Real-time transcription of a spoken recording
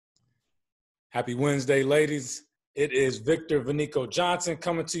Happy Wednesday, ladies. It is Victor Vanico Johnson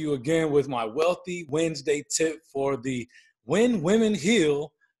coming to you again with my Wealthy Wednesday tip for the When Women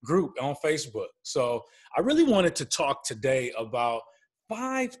Heal group on Facebook. So I really wanted to talk today about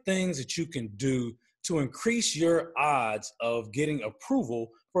 5 things that you can do to increase your odds of getting approval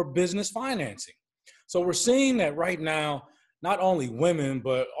for business financing. So we're seeing that right now, not only women,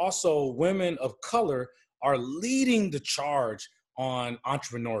 but also women of color are leading the charge on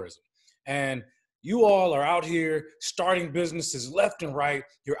entrepreneurism. And you all are out here starting businesses left and right.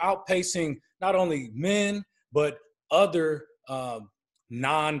 You're outpacing not only men, but other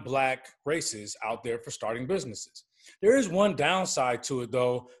non-Black races out there for starting businesses. There is one downside to it,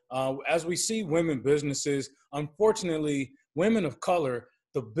 though. As we see women businesses, unfortunately, women of color,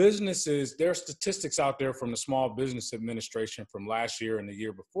 the businesses, there are statistics out there from the Small Business Administration from last year and the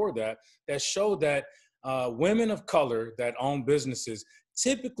year before that show that women of color that own businesses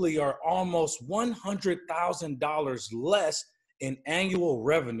typically are almost $100,000 less in annual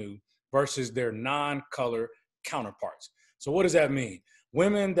revenue versus their non-color counterparts. So what does that mean?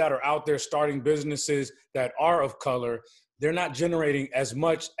 Women that are out there starting businesses that are of color, they're not generating as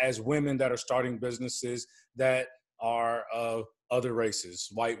much as women that are starting businesses that are of other races,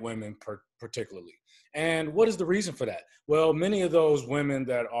 white women particularly. And what is the reason for that? Well, many of those women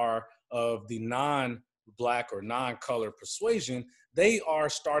that are of the non-Black or non-color persuasion, they are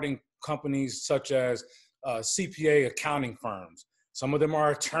starting companies such as CPA accounting firms. Some of them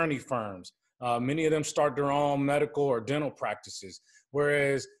are attorney firms. Many of them start their own medical or dental practices.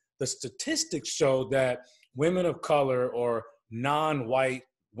 Whereas the statistics show that women of color or non-white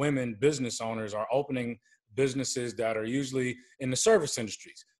women business owners are opening businesses that are usually in the service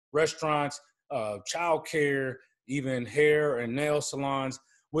industries, restaurants, childcare, even hair and nail salons,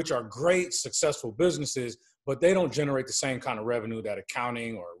 which are great, successful businesses, but they don't generate the same kind of revenue that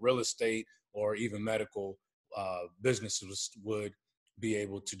accounting or real estate or even medical businesses would be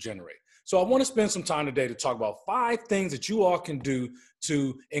able to generate. So I want to spend some time today to talk about 5 things that you all can do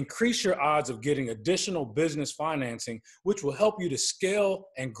to increase your odds of getting additional business financing, which will help you to scale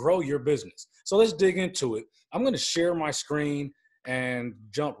and grow your business. So let's dig into it. I'm going to share my screen and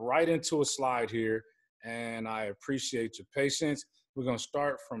jump right into a slide here, and I appreciate your patience. We're going to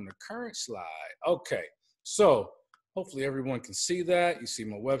start from the current slide. Okay, so hopefully everyone can see that. You see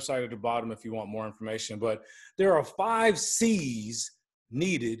my website at the bottom if you want more information, but there are 5 C's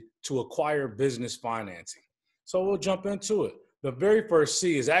needed to acquire business financing. So we'll jump into it. The very first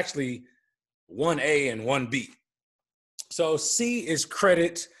C is actually 1A and 1B. So C is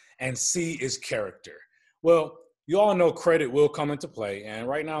credit and C is character. Well, you all know credit will come into play. And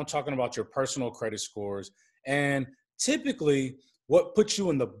right now I'm talking about your personal credit scores. And typically what puts you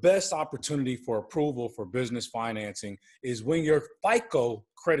in the best opportunity for approval for business financing is when your FICO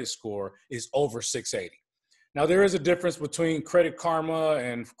credit score is over 680. Now, there is a difference between Credit Karma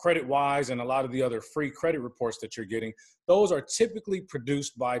and CreditWise and a lot of the other free credit reports that you're getting. Those are typically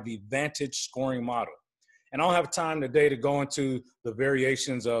produced by the Vantage scoring model. And I don't have time today to go into the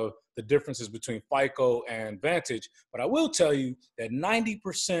variations of the differences between FICO and Vantage, but I will tell you that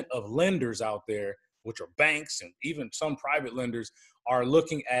 90% of lenders out there, which are banks and even some private lenders, are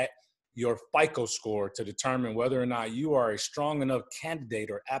looking at your FICO score to determine whether or not you are a strong enough candidate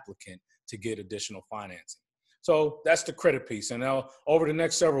or applicant to get additional financing. So that's the credit piece. And now over the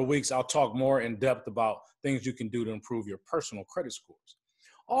next several weeks, I'll talk more in depth about things you can do to improve your personal credit scores.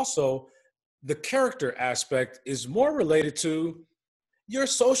 Also, the character aspect is more related to your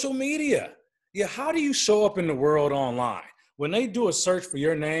social media. Yeah, how do you show up in the world online? When they do a search for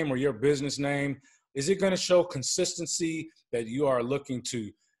your name or your business name, is it going to show consistency that you are looking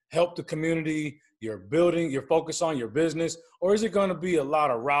to help the community, you're building, you're focused on your business, or is it going to be a lot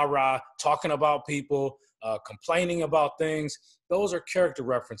of rah-rah, talking about people, complaining about things? Those are character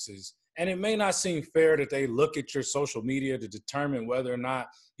references. And it may not seem fair that they look at your social media to determine whether or not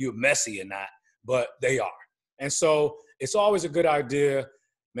you're messy or not, but they are. And so it's always a good idea,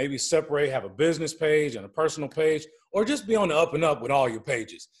 maybe separate, have a business page and a personal page, or just be on the up and up with all your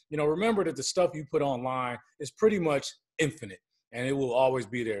pages. You know, remember that the stuff you put online is pretty much infinite and it will always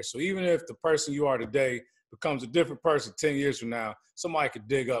be there. So even if the person you are today becomes a different person 10 years from now, somebody could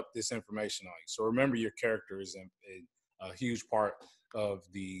dig up this information on you. So remember, your character is a huge part of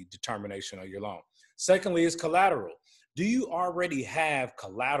the determination of your loan. Secondly is collateral. Do you already have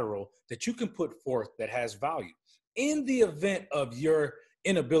collateral that you can put forth that has value in the event of your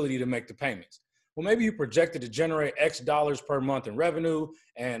inability to make the payments? Well, maybe you projected to generate X dollars per month in revenue,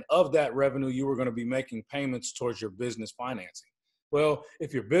 and of that revenue, you were going to be making payments towards your business financing. Well,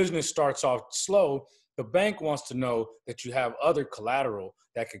 if your business starts off slow, The bank wants to know that you have other collateral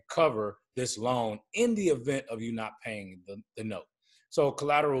that could cover this loan in the event of you not paying the note. So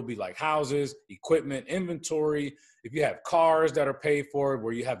collateral will be like houses, equipment, inventory. If you have cars that are paid for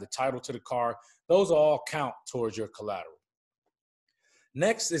where you have the title to the car, those all count towards your collateral.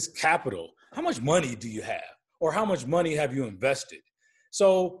 Next is capital. How much money do you have? Or how much money have you invested?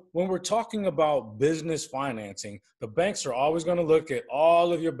 So when we're talking about business financing, the banks are always going to look at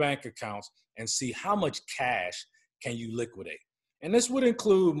all of your bank accounts and see how much cash can you liquidate. And this would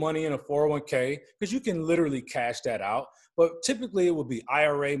include money in a 401k, because you can literally cash that out. But typically it would be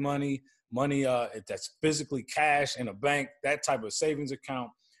IRA money that's physically cash in a bank, that type of savings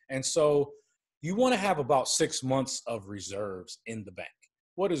account. And so you want to have about 6 months of reserves in the bank.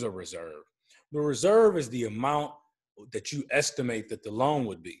 What is a reserve? The reserve is the amount that you estimate that the loan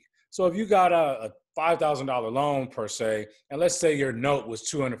would be. So if you got a $5,000 loan per se, and let's say your note was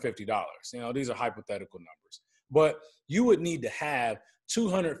 $250, these are hypothetical numbers, but you would need to have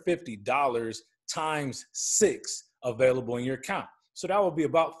 $250 times 6 available in your account. So that would be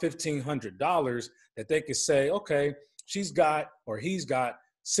about $1,500 that they could say, okay, she's got or he's got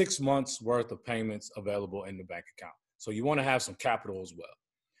 6 months worth of payments available in the bank account. So you want to have some capital as well.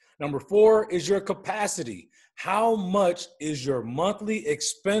 Number 4 is your capacity. How much is your monthly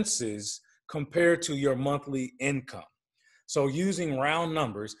expenses compared to your monthly income? So using round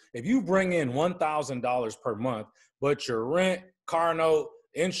numbers, if you bring in $1,000 per month, but your rent, car note,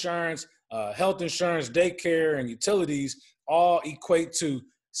 insurance, health insurance, daycare, and utilities all equate to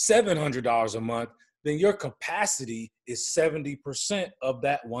 $700 a month, then your capacity is 70% of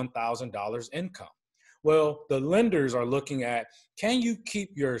that $1,000 income. Well, the lenders are looking at, can you keep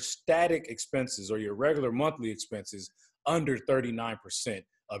your static expenses or your regular monthly expenses under 39%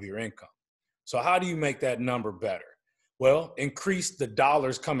 of your income? So how do you make that number better? Well, increase the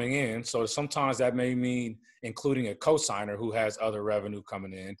dollars coming in. So sometimes that may mean including a cosigner who has other revenue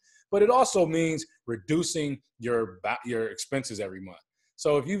coming in, but it also means reducing your expenses every month.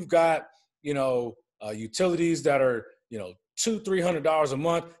 So if you've got, utilities that are, $200-300 a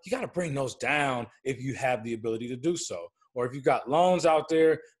month, you got to bring those down if you have the ability to do so. Or if you've got loans out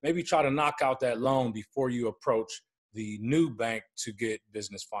there, maybe try to knock out that loan before you approach the new bank to get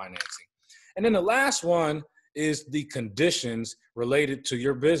business financing. And then the last one is the conditions related to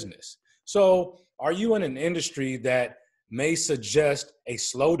your business. So are you in an industry that may suggest a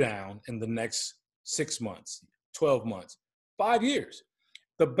slowdown in the next 6 months, 12 months, 5 years?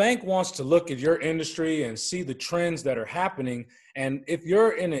 The bank wants to look at your industry and see the trends that are happening. And if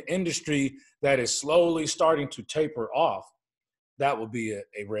you're in an industry that is slowly starting to taper off, that will be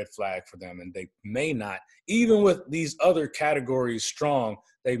a red flag for them. And they may not, even with these other categories strong,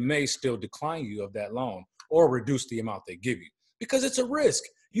 they may still decline you of that loan or reduce the amount they give you, because it's a risk.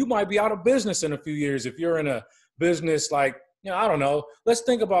 You might be out of business in a few years if you're in a business like, I don't know, let's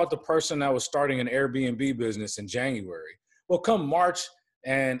think about the person that was starting an Airbnb business in January. Well, come March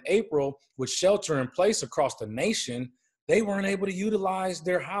and April, with shelter in place across the nation, they weren't able to utilize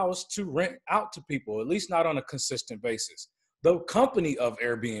their house to rent out to people, at least not on a consistent basis. The company of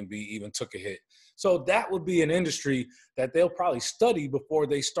Airbnb even took a hit. So that would be an industry that they'll probably study before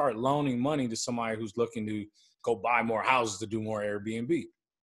they start loaning money to somebody who's looking to go buy more houses to do more Airbnb.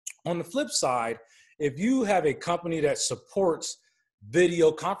 On the flip side, if you have a company that supports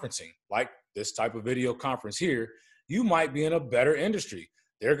video conferencing, like this type of video conference here, you might be in a better industry.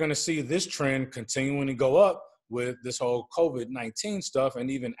 They're going to see this trend continuing to go up with this whole COVID-19 stuff. And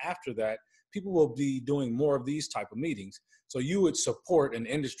even after that, people will be doing more of these type of meetings. So you would support an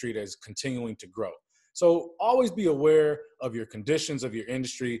industry that is continuing to grow. So always be aware of your conditions of your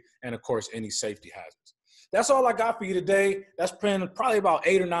industry and, of course, any safety hazards. That's all I got for you today. That's been probably about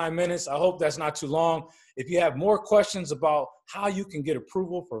 8 or 9 minutes. I hope that's not too long. If you have more questions about how you can get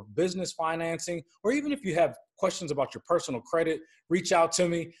approval for business financing, or even if you have questions about your personal credit, reach out to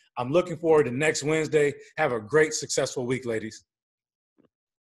me. I'm looking forward to next Wednesday. Have a great, successful week, ladies.